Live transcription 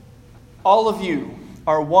All of you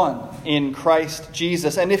are one in Christ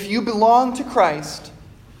Jesus. And if you belong to Christ,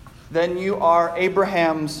 then you are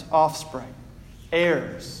Abraham's offspring,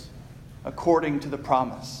 heirs, according to the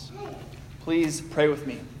promise. Please pray with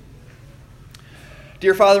me.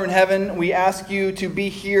 Dear Father in heaven, we ask you to be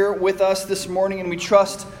here with us this morning, and we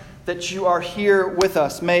trust that you are here with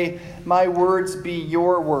us. May my words be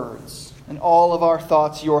your words, and all of our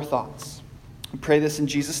thoughts your thoughts. We pray this in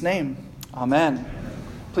Jesus' name. Amen.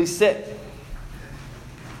 Please sit.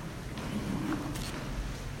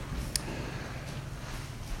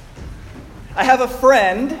 I have a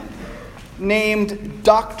friend named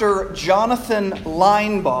Dr. Jonathan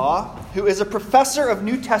Linebaugh, who is a professor of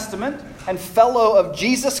New Testament and fellow of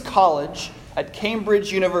Jesus College at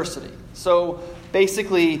Cambridge University. So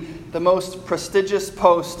basically the most prestigious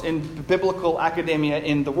post in biblical academia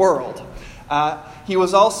in the world. He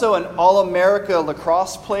was also an All-America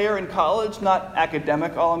lacrosse player in college, not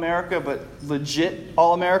academic All-America, but legit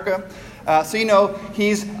All-America. So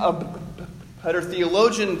he's a better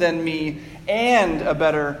theologian than me and a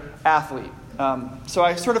better athlete. So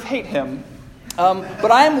I sort of hate him.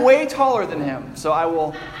 But I'm way taller than him, so I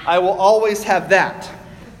will always have that.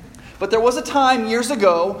 But there was a time years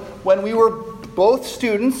ago when we were both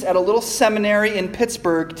students at a little seminary in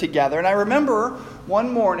Pittsburgh together. And I remember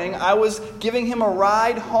one morning I was giving him a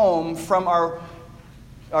ride home from our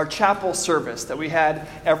chapel service that we had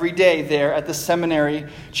every day there at the seminary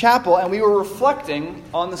chapel. And we were reflecting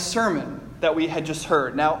on the sermon that we had just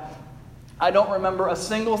heard. Now, I don't remember a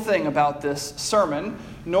single thing about this sermon,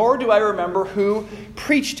 nor do I remember who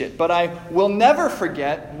preached it. But I will never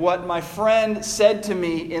forget what my friend said to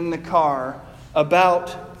me in the car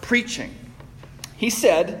about preaching. He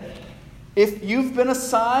said, if you've been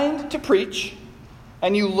assigned to preach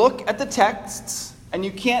and you look at the texts and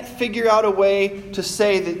you can't figure out a way to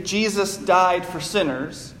say that Jesus died for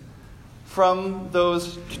sinners from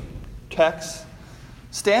those texts,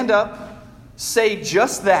 stand up, say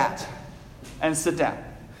just that, and sit down.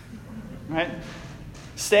 Right?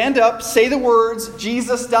 Stand up, say the words,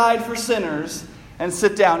 Jesus died for sinners, and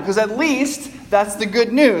sit down. Because at least that's the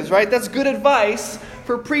good news, right? That's good advice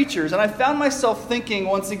for preachers. And I found myself thinking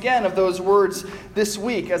once again of those words this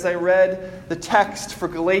week as I read the text for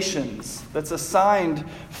Galatians that's assigned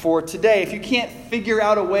for today. If you can't figure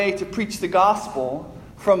out a way to preach the gospel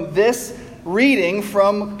from this reading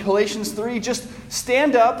from Galatians 3, just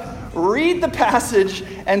stand up, read the passage,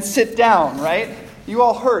 and sit down, right? You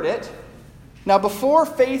all heard it. Now, before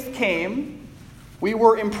faith came, we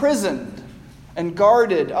were imprisoned and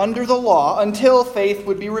guarded under the law until faith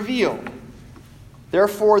would be revealed.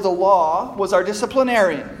 Therefore, the law was our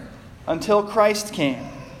disciplinarian until Christ came,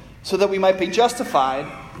 so that we might be justified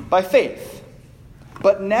by faith.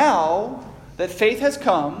 But now that faith has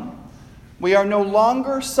come, we are no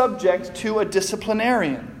longer subject to a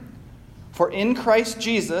disciplinarian. For in Christ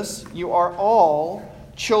Jesus, you are all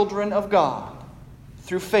children of God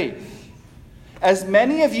through faith. As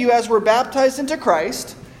many of you as were baptized into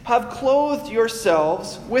Christ have clothed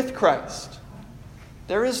yourselves with Christ.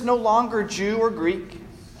 There is no longer Jew or Greek.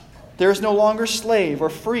 There is no longer slave or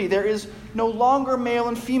free. There is no longer male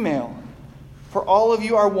and female. For all of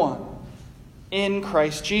you are one in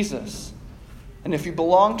Christ Jesus. And if you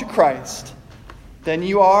belong to Christ, then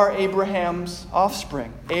you are Abraham's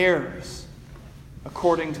offspring, heirs,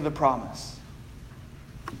 according to the promise.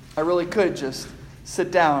 I really could just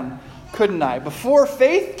sit down, couldn't I? Before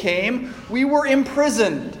faith came, we were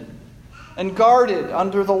imprisoned and guarded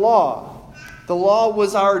under the law. The law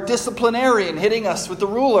was our disciplinarian, hitting us with the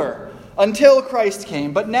ruler until Christ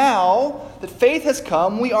came. But now that faith has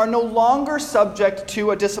come, we are no longer subject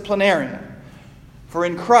to a disciplinarian. For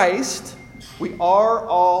in Christ, we are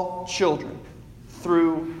all children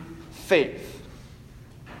through faith.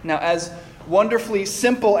 Now, as wonderfully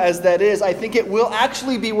simple as that is, I think it will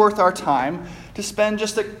actually be worth our time to spend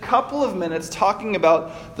just a couple of minutes talking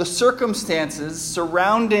about the circumstances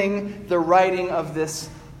surrounding the writing of this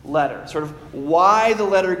letter. Sort of why the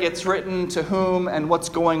letter gets written, to whom, and what's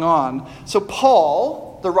going on. So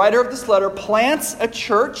Paul, the writer of this letter, plants a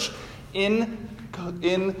church in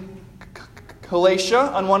Galatia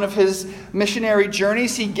on one of his missionary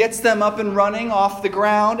journeys. He gets them up and running off the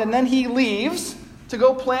ground, and then he leaves to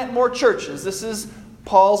go plant more churches. This is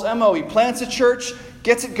Paul's MO. He plants a church,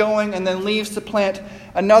 gets it going, and then leaves to plant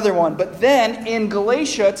another one. But then in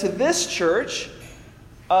Galatia, to this church,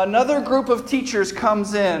 another group of teachers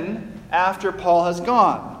comes in after Paul has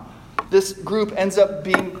gone. This group ends up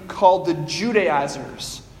being called the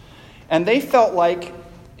Judaizers. And they felt like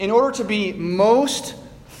in order to be most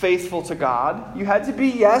faithful to God, you had to be,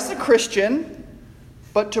 yes, a Christian,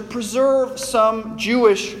 but to preserve some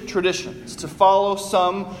Jewish traditions, to follow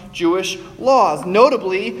some Jewish laws,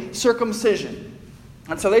 notably circumcision.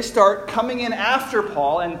 And so they start coming in after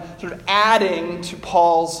Paul and sort of adding to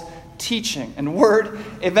Paul's teaching. And word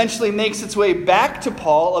eventually makes its way back to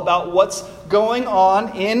Paul about what's going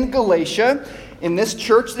on in Galatia, in this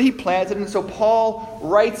church that he planted. And so Paul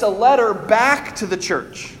writes a letter back to the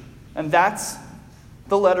church. And that's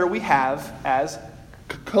the letter we have as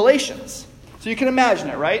Galatians. So you can imagine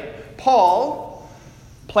it, right? Paul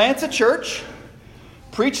plants a church,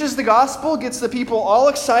 preaches the gospel, gets the people all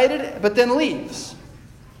excited, but then leaves.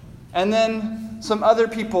 And then some other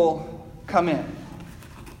people come in.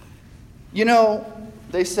 You know,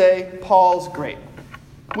 they say, Paul's great.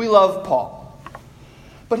 We love Paul.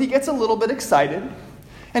 But he gets a little bit excited,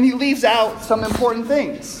 and he leaves out some important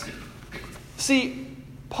things. See,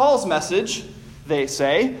 Paul's message, they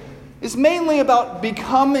say, is mainly about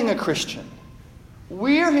becoming a Christian.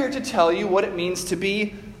 We're here to tell you what it means to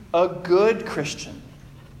be a good Christian,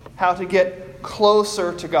 how to get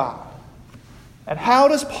closer to God. And how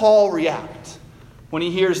does Paul react when he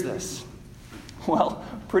hears this? Well,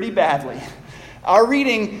 pretty badly. Our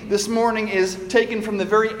reading this morning is taken from the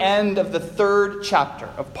very end of the 3rd chapter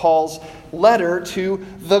of Paul's letter to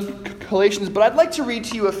the Galatians, but I'd like to read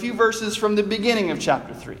to you a few verses from the beginning of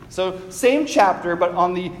chapter 3. So, same chapter, but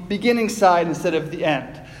on the beginning side instead of the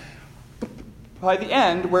end. By the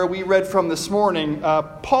end, where we read from this morning,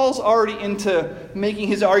 Paul's already into making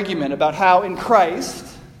his argument about how in Christ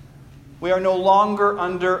we are no longer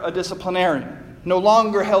under a disciplinarian, no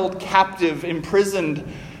longer held captive, imprisoned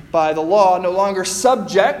by the law, no longer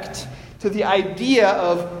subject to the idea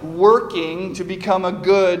of working to become a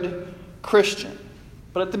good Christian.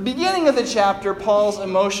 But at the beginning of the chapter, Paul's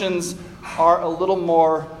emotions are a little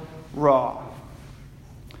more raw.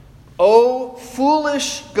 "O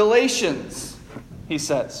foolish Galatians," he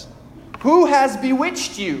says, "who has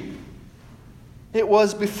bewitched you? It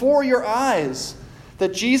was before your eyes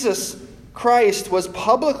that Jesus Christ was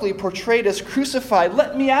publicly portrayed as crucified.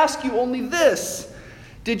 Let me ask you only this.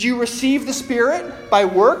 Did you receive the Spirit by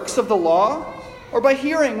works of the law or by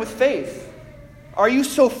hearing with faith? Are you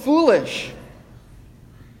so foolish?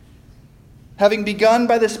 Having begun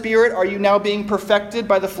by the Spirit, are you now being perfected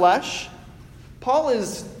by the flesh?" Paul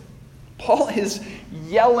is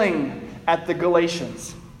yelling at the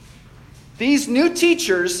Galatians. These new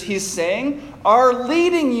teachers, he's saying, are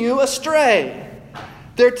leading you astray.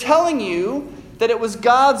 They're telling you that it was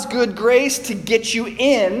God's good grace to get you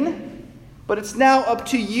in, but it's now up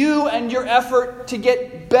to you and your effort to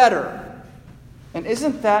get better. And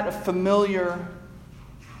isn't that a familiar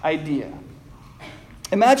idea?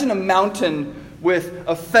 Imagine a mountain with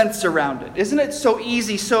a fence around it. Isn't it so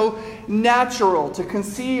easy, so natural to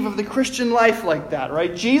conceive of the Christian life like that,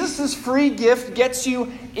 right? Jesus' free gift gets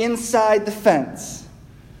you inside the fence.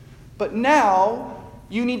 But now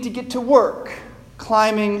you need to get to work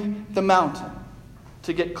climbing the mountain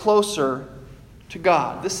to get closer to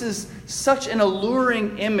God. This is such an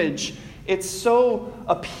alluring image. It so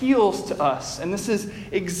appeals to us. And this is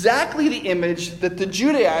exactly the image that the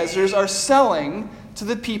Judaizers are selling to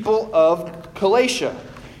the people of Galatia.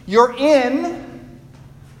 You're in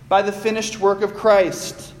by the finished work of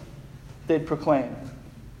Christ, they'd proclaim.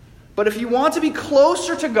 But if you want to be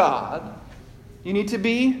closer to God, you need to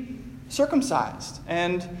be circumcised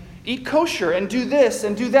and eat kosher and do this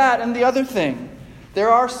and do that and the other thing. There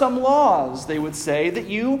are some laws, they would say, that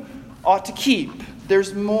you ought to keep.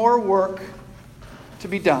 There's more work to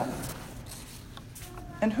be done.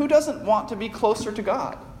 And who doesn't want to be closer to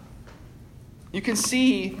God? You can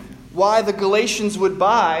see why the Galatians would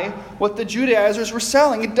buy what the Judaizers were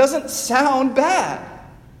selling. It doesn't sound bad.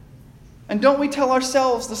 And don't we tell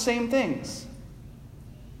ourselves the same things?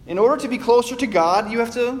 In order to be closer to God, you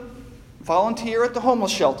have to volunteer at the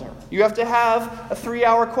homeless shelter. You have to have a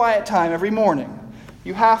 3-hour quiet time every morning.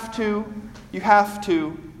 You have to.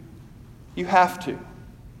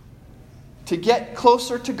 To get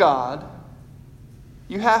closer to God,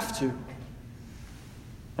 you have to.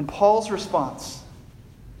 And Paul's response,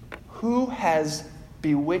 who has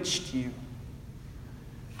bewitched you?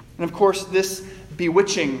 And of course, this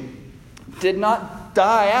bewitching did not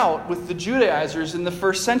die out with the Judaizers in the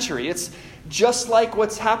first century. It's just like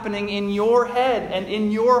what's happening in your head and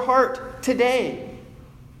in your heart today,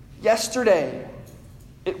 yesterday.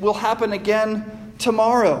 It will happen again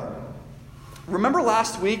tomorrow. Remember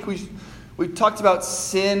last week we talked about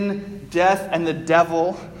sin, death, and the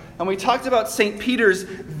devil. And we talked about St. Peter's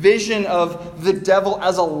vision of the devil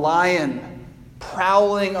as a lion,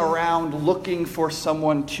 prowling around looking for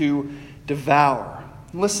someone to devour.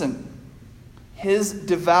 Listen, his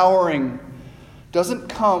devouring doesn't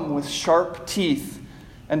come with sharp teeth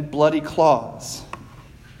and bloody claws.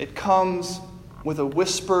 It comes with a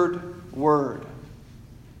whispered word.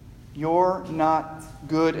 You're not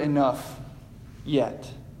good enough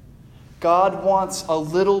yet. God wants a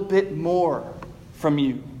little bit more from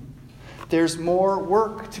you. There's more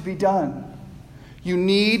work to be done. You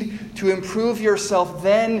need to improve yourself,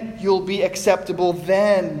 then you'll be acceptable,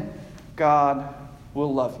 then God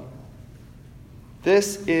will love you.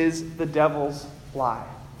 This is the devil's lie.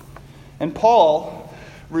 And Paul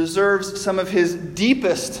reserves some of his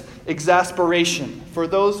deepest exasperation for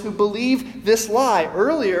those who believe this lie.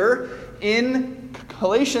 Earlier in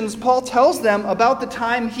Galatians, Paul tells them about the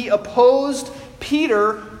time he opposed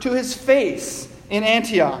Peter to his face in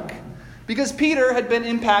Antioch. Because Peter had been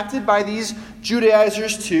impacted by these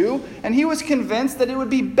Judaizers too, and he was convinced that it would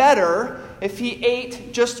be better if he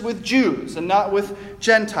ate just with Jews and not with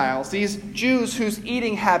Gentiles, these Jews whose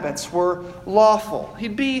eating habits were lawful.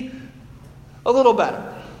 He'd be a little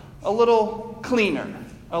better, a little cleaner,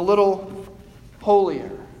 a little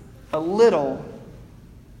holier, a little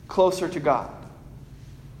closer to God.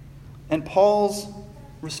 And Paul's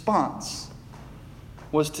response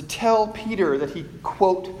was to tell Peter that he,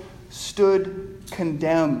 quote, stood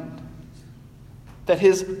condemned. That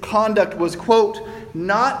his conduct was, quote,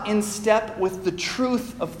 not in step with the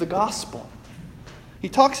truth of the gospel. He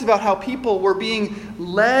talks about how people were being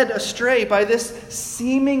led astray by this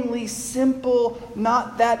seemingly simple,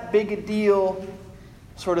 not that big a deal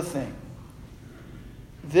sort of thing.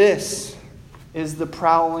 This is the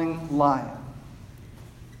prowling lion.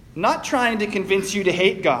 Not trying to convince you to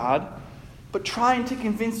hate God, but trying to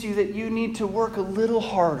convince you that you need to work a little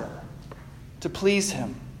harder to please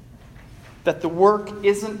him. That the work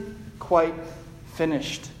isn't quite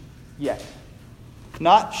finished yet.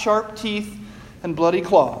 Not sharp teeth and bloody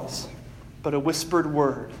claws, but a whispered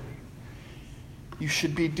word. You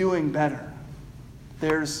should be doing better.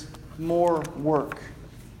 There's more work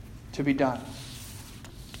to be done.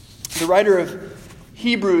 The writer of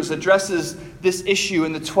Hebrews addresses this issue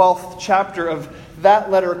in the 12th chapter of that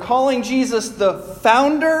letter, calling Jesus the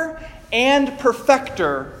founder and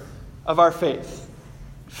perfecter of our faith.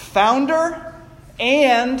 Founder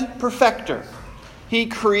and perfecter. He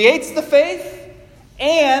creates the faith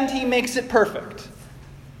and he makes it perfect.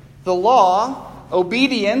 The law,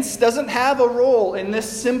 obedience, doesn't have a role in this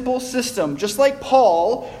simple system. Just like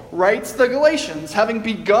Paul writes the Galatians, having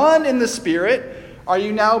begun in the Spirit, are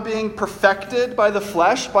you now being perfected by the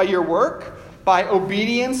flesh, by your work, by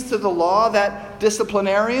obedience to the law, that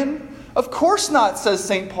disciplinarian? Of course not, says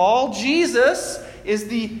St. Paul. Jesus is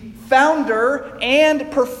the founder and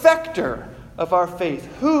perfecter of our faith.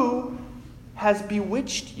 Who has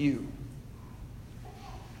bewitched you?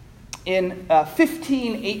 In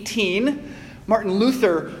 1518, Martin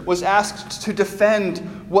Luther was asked to defend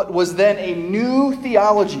what was then a new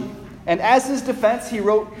theology. And as his defense, he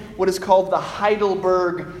wrote what is called the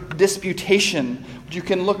Heidelberg Disputation, which you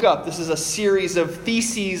can look up. This is a series of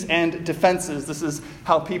theses and defenses. This is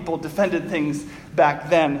how people defended things back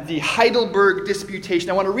then. The Heidelberg Disputation.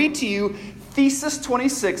 I want to read to you Thesis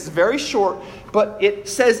 26, very short, but it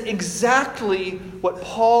says exactly what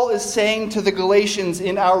Paul is saying to the Galatians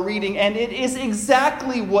in our reading, and it is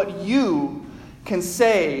exactly what you can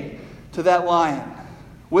say to that lion,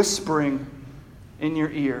 whispering in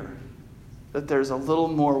your ear that there's a little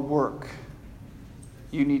more work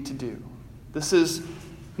you need to do. This is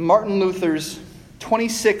Martin Luther's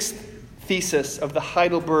 26th thesis of the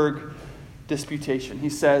Heidelberg Disputation. He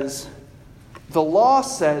says, the law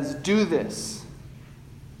says, do this,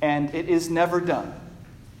 and it is never done.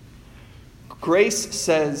 Grace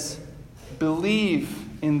says, believe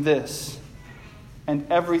in this, and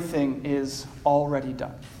everything is already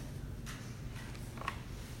done.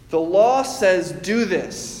 The law says, do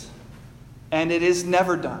this, and it is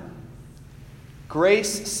never done.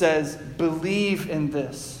 Grace says, believe in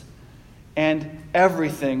this, and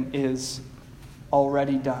everything is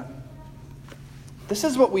already done. This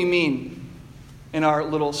is what we mean in our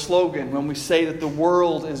little slogan when we say that the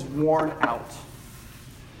world is worn out.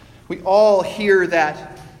 We all hear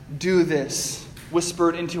that "do this"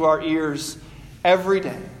 whispered into our ears every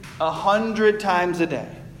day, 100 times a day.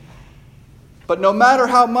 But no matter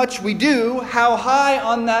how much we do, how high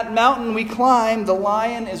on that mountain we climb, the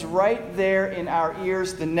lion is right there in our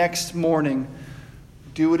ears the next morning.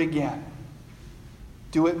 Do it again.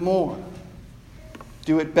 Do it more.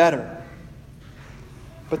 Do it better.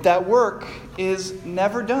 But that work is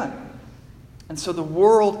never done. And so the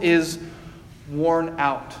world is worn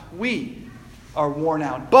out. We are worn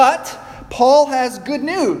out. But Paul has good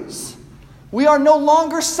news. We are no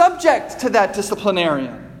longer subject to that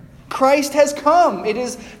disciplinarian. Christ has come. It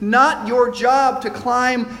is not your job to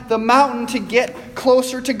climb the mountain to get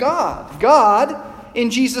closer to God. God, in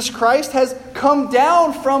Jesus Christ, has come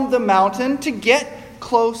down from the mountain to get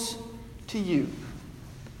close to you.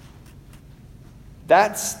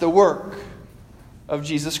 That's the work of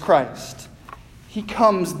Jesus Christ. He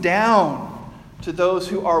comes down to those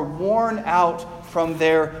who are worn out from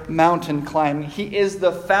their mountain climbing. He is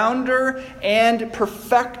the founder and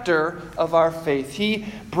perfecter of our faith. He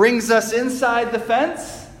brings us inside the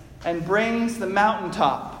fence and brings the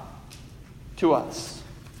mountaintop to us.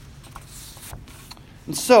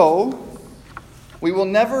 And so, we will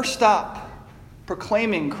never stop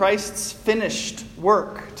proclaiming Christ's finished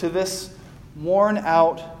work to this worn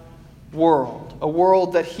out world. A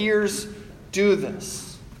world that hears "do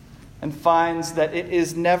this" and finds that it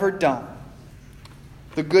is never done.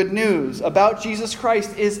 The good news about Jesus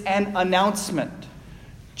Christ is an announcement.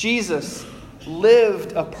 Jesus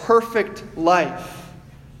lived a perfect life,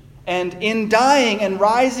 and in dying and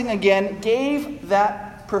rising again, gave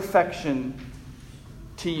that perfection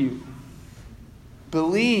to you.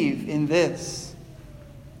 Believe in this,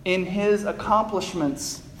 in his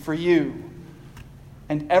accomplishments for you,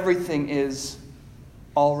 and everything is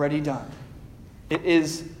already done. It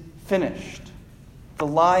is finished. The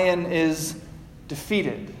lion is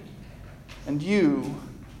defeated, and you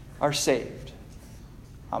are saved.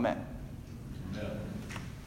 Amen.